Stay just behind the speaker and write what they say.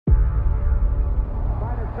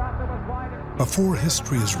Before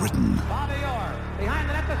history is written,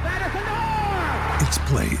 it's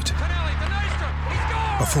played.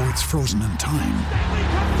 Before it's frozen in time,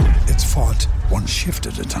 it's fought one shift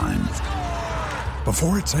at a time.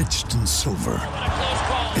 Before it's etched in silver,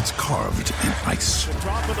 it's carved in ice.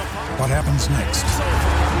 What happens next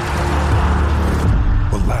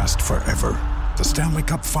will last forever. The Stanley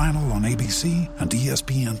Cup Final on ABC and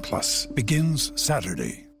ESPN Plus begins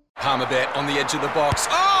Saturday. Palmerbet on the edge of the box.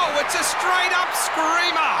 Oh, it's a straight-up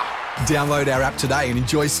screamer! Download our app today and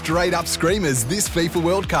enjoy straight-up screamers this FIFA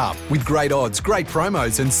World Cup with great odds, great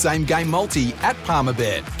promos and same-game multi at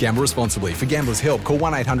Palmerbet. Gamble responsibly. For Gamblers' Help, call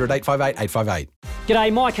 1-800-858-858.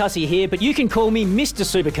 G'day, Mike Hussey here, but you can call me Mr.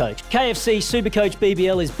 Supercoach. KFC Supercoach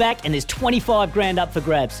BBL is back and there's 25 grand up for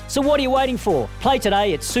grabs. So what are you waiting for? Play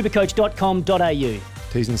today at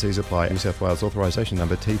supercoach.com.au. T's and C's apply. New South Wales authorisation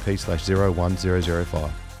number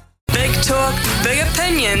TP/01005. Big talk, big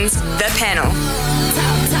opinions, the panel.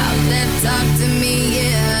 Talk to me,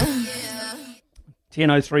 yeah.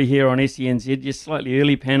 10:03 here on SENZ, just slightly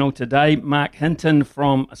early panel today. Mark Hinton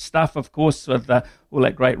from Stuff, of course, with all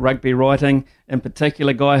that great rugby writing. In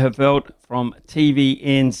particular, Guy Havelt from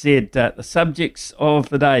TVNZ. The subjects of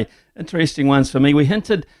the day, interesting ones for me. We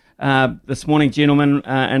hinted this morning, gentlemen,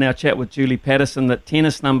 in our chat with Julie Patterson, that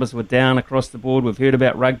tennis numbers were down across the board. We've heard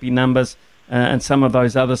about rugby numbers and some of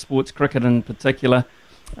those other sports, cricket in particular.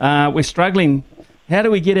 We're struggling. How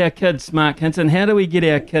do we get our kids, Mark Hinton, how do we get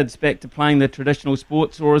our kids back to playing the traditional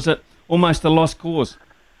sports, or is it almost a lost cause?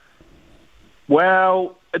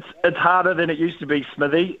 Well, it's harder than it used to be,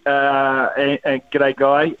 Smithy, and g'day,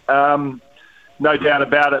 Guy. No doubt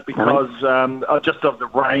about it, because just of the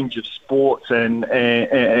range of sports and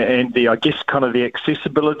the, I guess, kind of the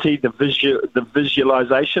accessibility, the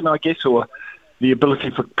visualization, I guess, or the ability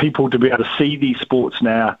for people to be able to see these sports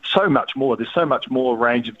now, so much more. There's so much more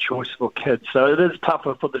range of choice for kids. So it is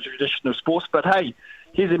tougher for the traditional sports. But hey,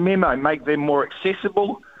 here's a memo. Make them more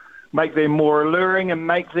accessible, make them more alluring, and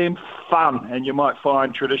make them fun. And you might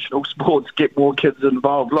find traditional sports get more kids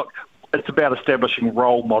involved. Look, it's about establishing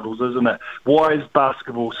role models, isn't it? Why is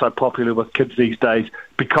basketball so popular with kids these days?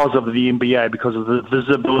 Because of the NBA, because of the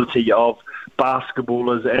visibility of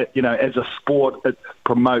basketball as a sport. It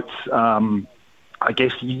promotes I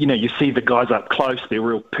guess, you see the guys up close, they're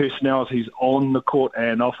real personalities on the court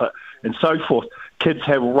and off it, and so forth. Kids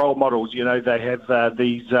have role models, they have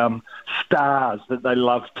these stars that they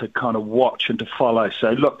love to kind of watch and to follow.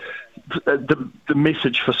 So, look, the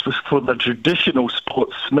message for the traditional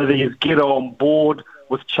sports, Smithy, is get on board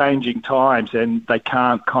with changing times, and they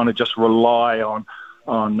can't kind of just rely on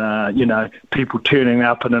people turning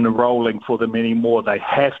up and enrolling for them anymore. They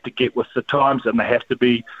have to get with the times, and they have to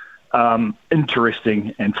be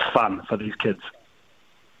interesting and fun for these kids.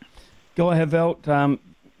 Guy Havelt,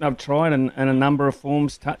 I've tried in a number of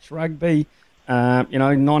forms, touch rugby,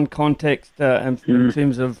 non-contact in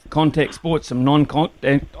terms of contact sports, some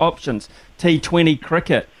non-contact options, T20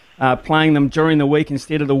 cricket, playing them during the week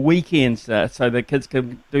instead of the weekends so the kids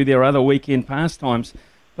can do their other weekend pastimes.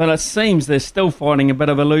 But it seems they're still fighting a bit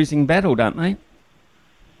of a losing battle, don't they?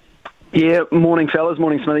 Yeah, morning fellas,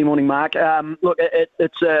 morning Smithy, morning Mark. Look,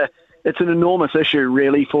 it's an enormous issue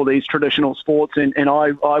really for these traditional sports, and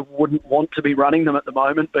I wouldn't want to be running them at the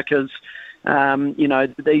moment, because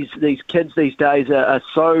these kids these days are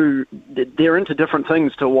so, they're into different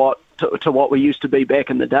things to what we used to be back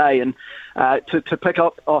in the day. And to pick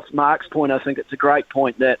up off Mark's point, I think it's a great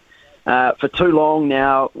point that for too long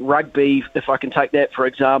now, rugby, if I can take that for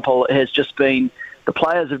example, the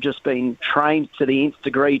players have just been trained to the nth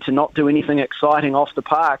degree to not do anything exciting off the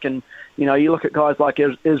park. And, you look at guys like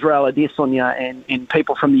Israel Adesanya and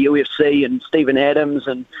people from the UFC and Stephen Adams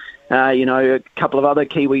and, a couple of other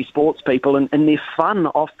Kiwi sports people, and they're fun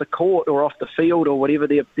off the court or off the field or whatever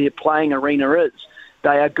their playing arena is.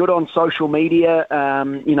 They are good on social media,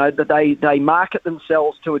 that they market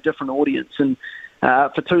themselves to a different audience. And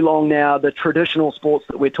for too long now, the traditional sports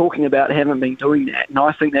that we're talking about haven't been doing that. And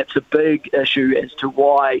I think that's a big issue as to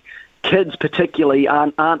why kids particularly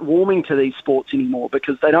aren't warming to these sports anymore,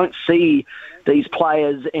 because they don't see these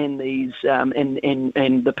players and these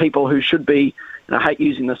and the people who should be, and I hate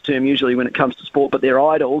using this term usually when it comes to sport, but they're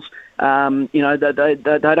idols. They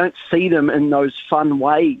don't see them in those fun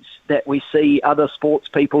ways that we see other sports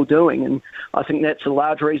people doing. And I think that's a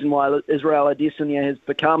large reason why Israel Adesanya has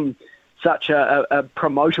become such a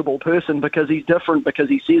promotable person, because he's different, because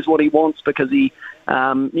he says what he wants, because he,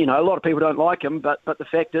 a lot of people don't like him, but the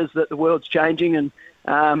fact is that the world's changing, and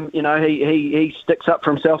he sticks up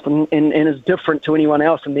for himself and is different to anyone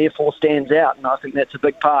else, and therefore stands out. And I think that's a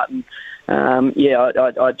big part. And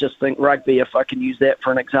I just think rugby, if I can use that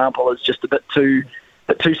for an example, is just a bit too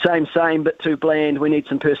same, bit too bland. We need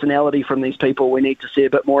some personality from these people. We need to see a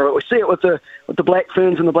bit more of it. We see it with the Black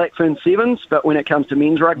Ferns and the Black Ferns Sevens, but when it comes to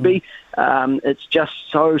men's rugby, it's just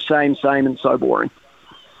so same, and so boring.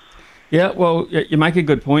 Yeah, well, you make a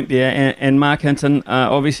good point there. And Mark Hinton,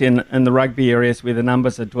 obviously in the rugby areas where the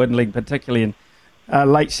numbers are dwindling, particularly in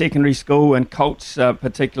late secondary school and Colts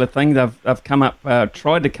particular thing, they've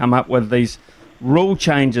tried to come up with these rule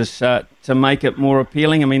changes to make it more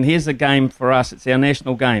appealing. I mean, here's a game for us. It's our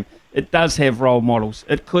national game. It does have role models.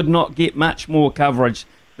 It could not get much more coverage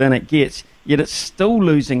than it gets, yet it's still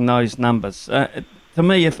losing those numbers. To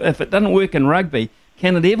me, if it doesn't work in rugby,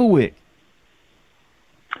 can it ever work?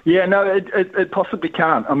 Yeah, no, it possibly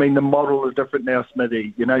can't. I mean, the model is different now,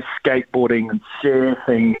 Smithy. You know, skateboarding and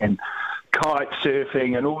surfing and kite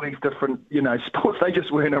surfing and all these different, sports, they just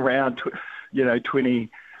weren't around, 20,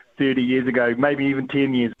 30 years ago, maybe even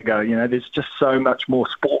 10 years ago. There's just so much more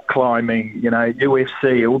sport climbing,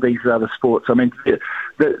 UFC, all these other sports. I mean,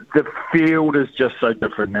 the field is just so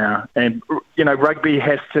different now. And, rugby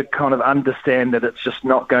has to kind of understand that it's just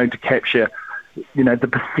not going to capture the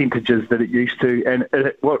percentages that it used to, and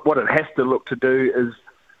what it has to look to do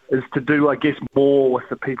is to do, I guess, more with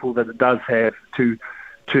the people that it does have to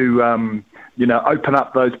open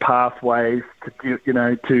up those pathways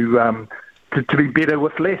to be better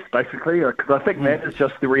with less, basically, because I think that is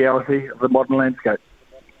just the reality of the modern landscape.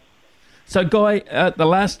 So, Guy, the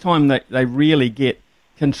last time that they really get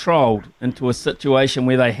controlled into a situation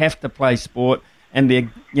where they have to play sport, and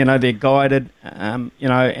they're guided,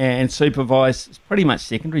 and supervised. It's pretty much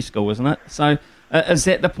secondary school, isn't it? So, is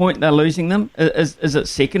that the point they're losing them? Is it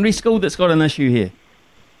secondary school that's got an issue here?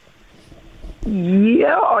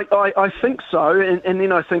 Yeah, I think so, and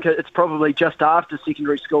then I think it's probably just after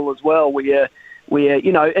secondary school as well, where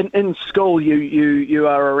in school you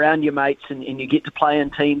are around your mates and you get to play in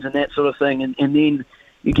teams and that sort of thing, and then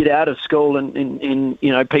you get out of school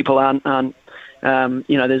and people aren't.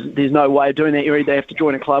 There's no way of doing that. You either have to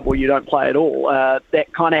join a club or you don't play at all.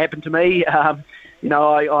 That kind of happened to me.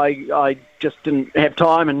 I just didn't have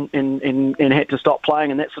time and had to stop playing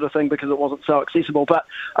and that sort of thing because it wasn't so accessible. But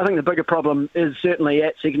I think the bigger problem is certainly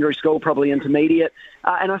at secondary school, probably intermediate.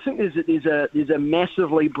 And I think there's a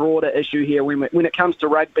massively broader issue here when it comes to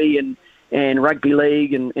rugby and rugby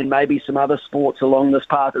league and maybe some other sports along this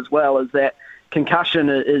path as well, is that concussion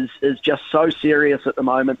is just so serious at the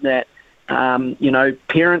moment that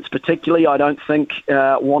parents particularly, I don't think,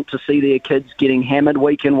 want to see their kids getting hammered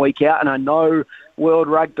week in, week out. And I know World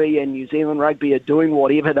Rugby and New Zealand Rugby are doing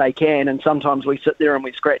whatever they can, and sometimes we sit there and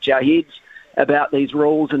we scratch our heads about these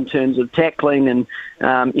rules in terms of tackling and,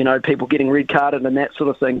 people getting red carded and that sort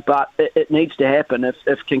of thing. But it needs to happen.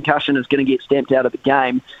 If concussion is going to get stamped out of the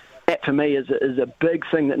game, that for me is a big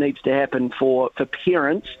thing that needs to happen for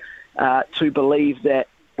parents to believe that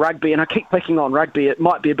rugby, and I keep picking on rugby, it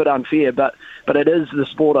might be a bit unfair, but it is the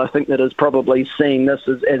sport, I think, that is probably seeing this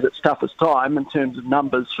as its toughest time in terms of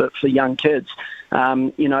numbers for young kids.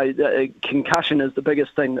 Concussion is the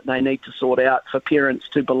biggest thing that they need to sort out for parents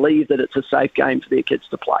to believe that it's a safe game for their kids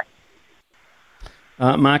to play.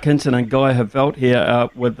 Mark Hinton and Guy Heveldt here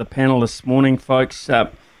with the panel this morning, folks.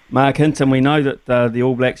 Mark Hinton, we know that the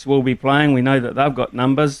All Blacks will be playing. We know that they've got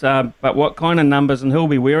numbers, but what kind of numbers, and who'll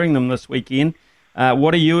be wearing them this weekend?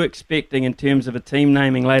 What are you expecting in terms of a team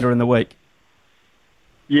naming later in the week?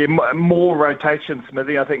 Yeah, more rotation,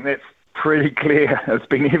 Smithy. I think that's pretty clear. It's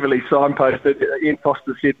been heavily signposted. Ian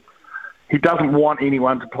Foster said he doesn't want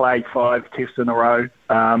anyone to play 5 tests in a row.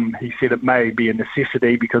 He said it may be a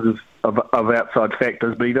necessity because of outside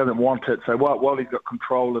factors, but he doesn't want it. So while he's got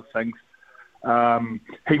control of things,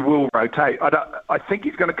 he will rotate. I think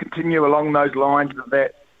he's going to continue along those lines of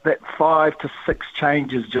that 5 to 6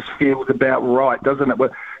 changes just feels about right, doesn't it?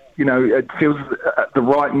 But, it feels the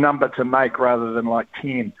right number to make rather than like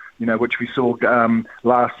 10, which we saw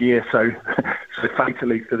last year so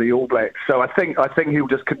fatally for the All Blacks. So I think he'll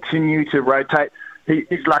just continue to rotate.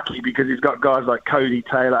 He's lucky because he's got guys like Cody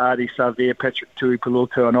Taylor, Ardie Savea, Patrick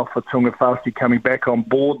Tuipulotu and Ofa Tungafasi coming back on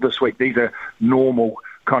board this week. These are normal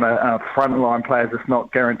kind of frontline players. It's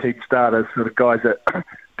not guaranteed starters, sort of guys that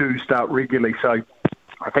do start regularly. So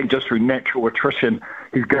I think just through natural attrition,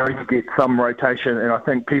 he's going to get some rotation. And I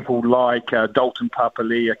think people like Dalton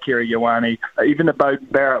Papali'i, Akira Ioane, even a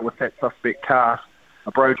Beauden Barrett with that suspect cast,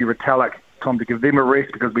 a Brodie Retallick, time to give them a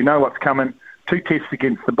rest because we know what's coming. 2 tests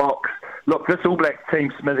against the Box. Look, this All Blacks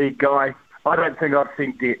team, Smithy, Guy, I don't think I've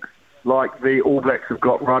seen depth like the All Blacks have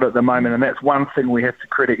got right at the moment. And that's one thing we have to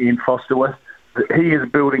credit Ian Foster with. He is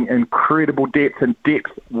building incredible depth, and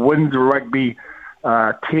depth wins rugby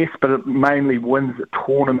tests, but it mainly wins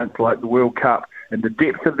tournaments like the World Cup. And the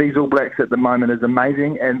depth of these All Blacks at the moment is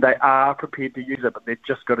amazing, and they are prepared to use it, but they've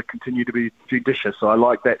just got to continue to be judicious. So I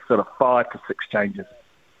like that sort of 5 to 6 changes.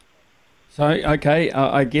 So, okay,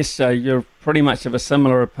 I guess you're pretty much of a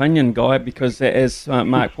similar opinion, Guy, because as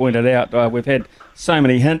Mark pointed out, we've had so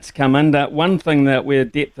many hints come in. One thing that where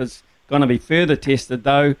depth is going to be further tested,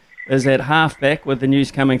 though, is at halfback, with the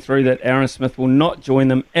news coming through that Aaron Smith will not join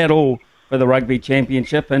them at all for the Rugby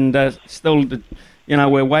Championship, and still,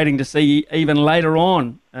 we're waiting to see even later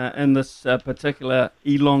on in this particular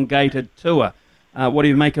elongated tour. What do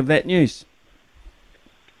you make of that news?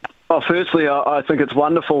 Well, firstly, I think it's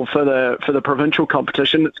wonderful for the provincial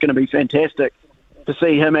competition. It's going to be fantastic to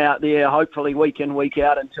see him out there, hopefully week in, week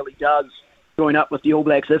out, until he does join up with the All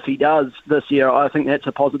Blacks. If he does this year, I think that's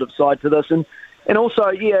a positive side to this. And also,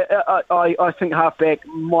 I think halfback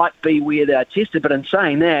might be where they're tested. But in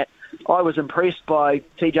saying that, I was impressed by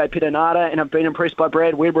TJ Perenara, and I've been impressed by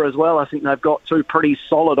Brad Weber as well. I think they've got 2 pretty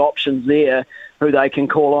solid options there who they can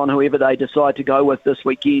call on, whoever they decide to go with this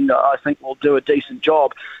weekend. I think will do a decent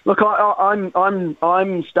job. Look,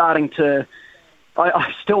 I'm starting to.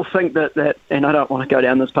 I still think that, and I don't want to go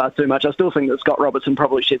down this path too much. I still think that Scott Robertson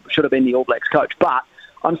probably should have been the All Blacks coach, but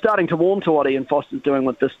I'm starting to warm to what Ian Foster's doing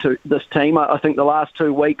with this team. I think the last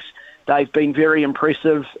 2 weeks they've been very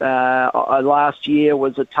impressive. Last year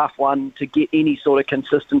was a tough one to get any sort of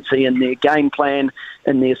consistency in their game plan,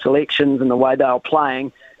 in their selections, and the way they were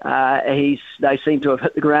playing. They seem to have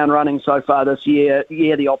hit the ground running so far this year.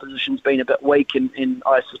 Yeah, the opposition's been a bit weak, and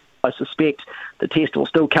I suspect the test will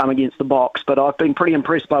still come against the Box, but I've been pretty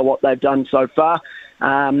impressed by what they've done so far.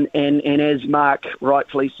 And as Mark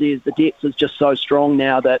rightfully says, the depth is just so strong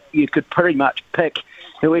now that you could pretty much pick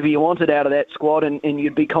whoever you wanted out of that squad, and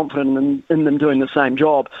you'd be confident in them doing the same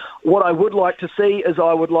job. What I would like to see is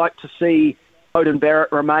Beauden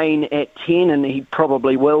Barrett remain at 10, and he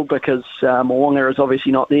probably will because Mo'unga is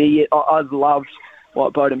obviously not there yet. I've loved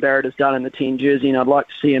what Beauden Barrett has done in the 10 jersey, and I'd like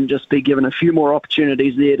to see him just be given a few more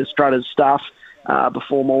opportunities there to strut his stuff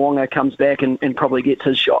before Mo'unga comes back and probably gets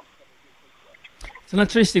his shot. It's an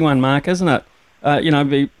interesting one, Mark, isn't it?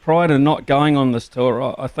 Prior to not going on this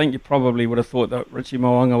tour, I think you probably would have thought that Richie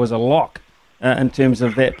Mo'unga was a lock in terms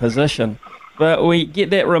of that position. But we get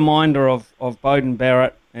that reminder of Beauden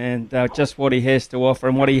Barrett and just what he has to offer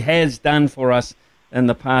and what he has done for us in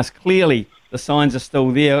the past. Clearly, the signs are still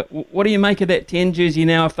there. What do you make of that 10 jersey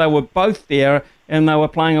now if they were both there and they were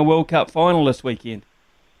playing a World Cup final this weekend?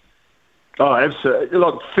 Oh, absolutely.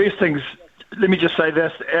 Look, first things, let me just say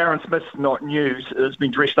this. Aaron Smith's not news. It's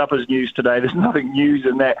been dressed up as news today. There's nothing news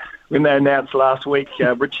in that. When they announced last week,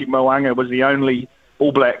 Richie Mo'unga was the only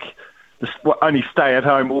All Black, only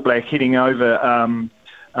stay-at-home All Black heading over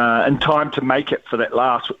in time to make it for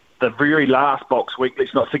the very last Box week.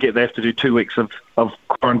 Let's not forget they have to do 2 weeks of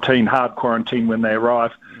quarantine, hard quarantine when they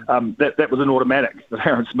arrive. That was an automatic. That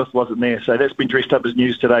Aaron Smith wasn't there. So that's been dressed up as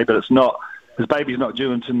news today, but it's not. His baby's not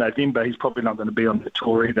due until November. He's probably not going to be on the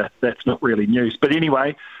tour either. That's not really news. But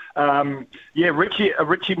anyway,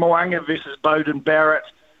 Richie Mo'unga versus Beauden Barrett,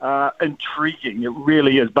 intriguing. It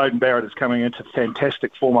really is. Beauden Barrett is coming into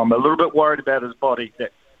fantastic form. I'm a little bit worried about his body.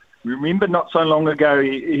 Remember, not so long ago,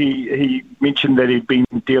 he mentioned that he'd been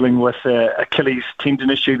dealing with an Achilles tendon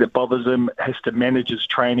issue that bothers him, has to manage his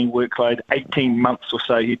training workload. 18 months or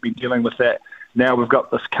so he'd been dealing with that. Now we've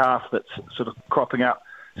got this calf that's sort of cropping up.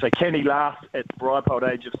 So can he last at the ripe old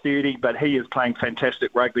age of 30? But he is playing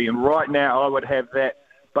fantastic rugby. And right now I would have that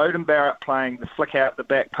Beauden Barrett playing the flick out the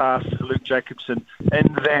back pass to Luke Jacobson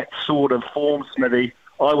in that sort of form, Smithy.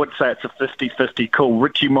 I would say it's a 50-50 call.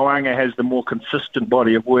 Richie Mo'unga has the more consistent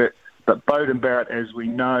body of work, but Beauden Barrett, as we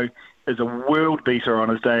know, is a world beater on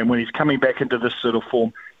his day, and when he's coming back into this sort of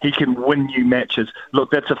form, he can win you matches.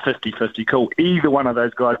 Look, that's a 50-50 call. Either one of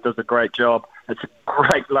those guys does a great job. It's a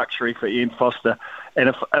great luxury for Ian Foster.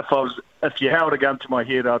 And if you held a gun to my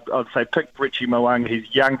head, I'd say pick Richie Mo'unga.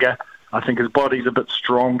 He's younger. I think his body's a bit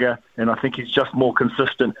stronger, and I think he's just more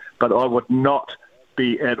consistent. But I would not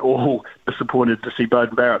be at all disappointed to see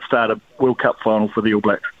Beauden Barrett start a World Cup final for the All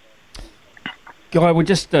Blacks. Guy, we'll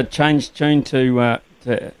just change tune to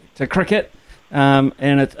cricket,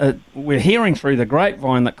 and we're hearing through the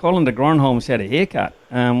grapevine that Colin de Grandholm's had a haircut.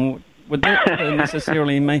 Would that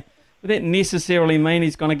necessarily mean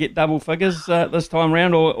he's going to get double figures this time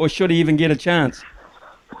round, or should he even get a chance?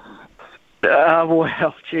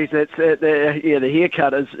 Well, geez, the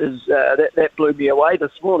haircut is that blew me away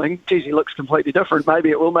this morning. Geez, he looks completely different. Maybe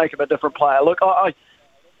it will make him a different player. Look, I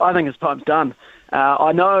think his time's done.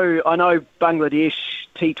 I know Bangladesh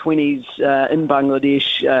T20s in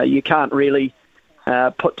Bangladesh. You can't really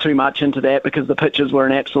put too much into that because the pitches were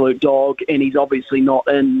an absolute dog, and he's obviously not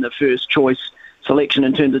in the first choice selection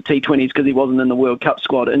in terms of T20s because he wasn't in the World Cup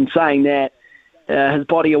squad. In saying that, his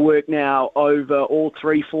body of work now over all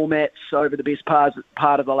three formats, over the best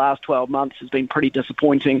part of the last 12 months, has been pretty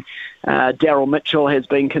disappointing. Daryl Mitchell has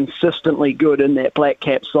been consistently good in that Black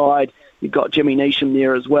Cap side. You've got Jimmy Neesham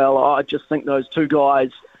there as well. I just think those two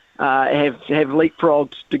guys have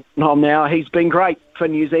leapfrogged to home now. He's been great for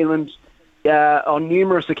New Zealand on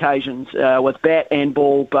numerous occasions with bat and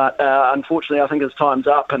ball, but unfortunately I think his time's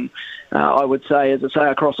up, and I would say, as I say,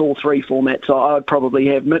 across all three formats, I would probably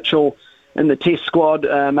have Mitchell in the Test squad,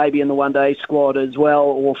 maybe in the one-day squad as well,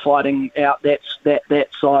 or fighting out that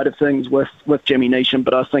side of things with Jimmy Neesham.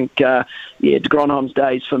 But I think, de Grandhomme's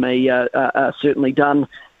days for me are certainly done.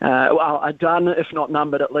 Are done, if not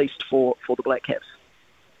numbered, at least for the Black Caps.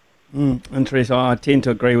 Interesting. I tend to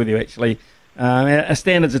agree with you, actually. Our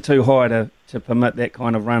standards are too high to permit that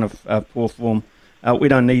kind of run of poor form. We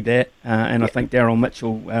don't need that, and I think Daryl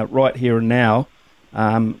Mitchell, right here and now,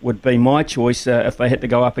 would be my choice if they had to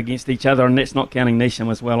go up against each other, and that's not counting Neesham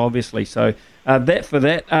as well, obviously. So that for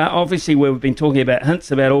that. Obviously, we've been talking about hints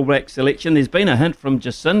about All Black selection. There's been a hint from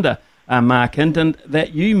Jacinda, Mark Hinton,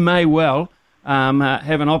 that you may well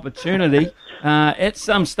have an opportunity at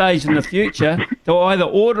some stage in the future to either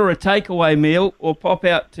order a takeaway meal or pop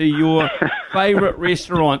out to your favourite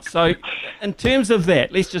restaurant. So in terms of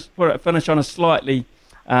that, let's just finish on a slightly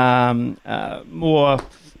more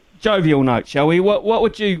jovial note, shall we?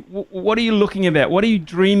 What are you looking about? What are you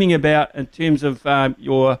dreaming about in terms of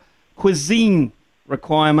your cuisine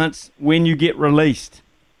requirements when you get released?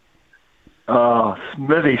 Oh,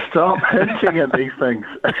 Smithy, stop hinting at these things.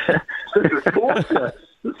 This is torture.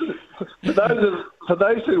 For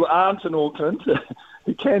those who aren't in Auckland,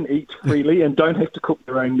 who can eat freely and don't have to cook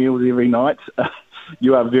their own meals every night,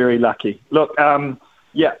 you are very lucky. Look,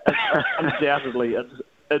 undoubtedly,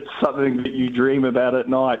 it's something that you dream about at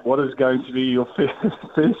night. What is going to be your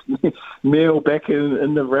first meal back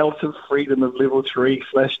in the relative freedom of level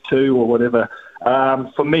 3/2 or whatever?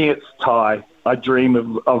 For me, it's Thai. I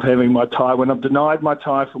dream of having my Thai. When I'm denied my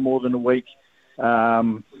Thai for more than a week,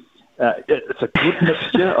 it's a good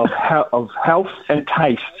mixture of health and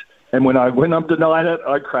taste. And when I'm denied it,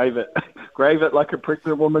 I crave it. Crave it like a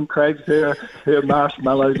pregnant woman craves her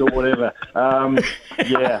marshmallows or whatever.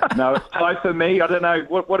 It's Thai for me. I don't know.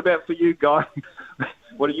 What about for you, Guy?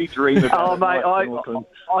 What do you dream about? Oh, mate,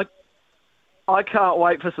 I can't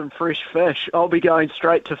wait for some fresh fish. I'll be going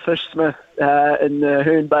straight to Fish Smith in the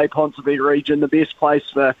Herne Bay, Ponsonby region, the best place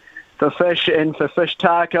for fish and for fish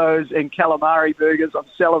tacos and calamari burgers. I'm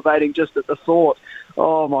salivating just at the thought.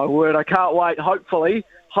 Oh, my word, I can't wait.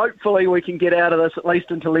 Hopefully we can get out of this at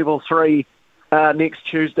least into level 3 next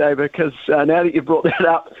Tuesday, because now that you've brought that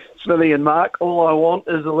up, Smithy and Mark, all I want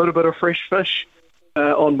is a little bit of fresh fish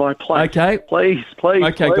on my plate. Okay. Please.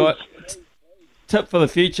 Okay, Guy. Tip for the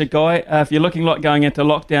future, Guy. If you're looking like going into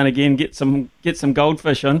lockdown again, get some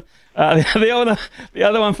goldfish in. The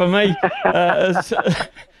other one for me is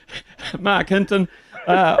Mark Hinton.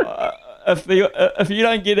 If you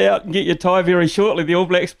don't get out and get your tie very shortly, the All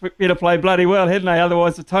Blacks better play bloody well, hadn't they?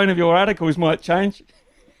 Otherwise, the tone of your articles might change.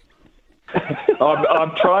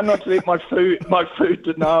 I'm trying not to let my food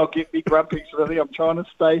denial get me grumpy, Smithy. I'm trying to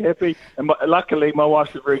stay happy, and luckily my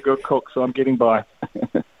wife's a very good cook, so I'm getting by.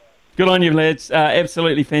 Good on you, lads.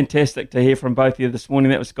 Absolutely fantastic to hear from both of you this morning.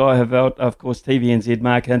 That was Guy Havelt, of course, TVNZ,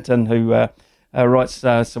 Mark Hinton, who writes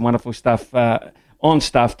some wonderful stuff on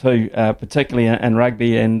stuff too, particularly in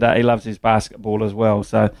rugby, and he loves his basketball as well.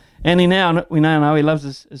 So, and we now know he loves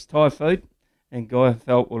his Thai food, and Guy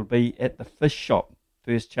Havelt will be at the fish shop,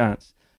 first chance.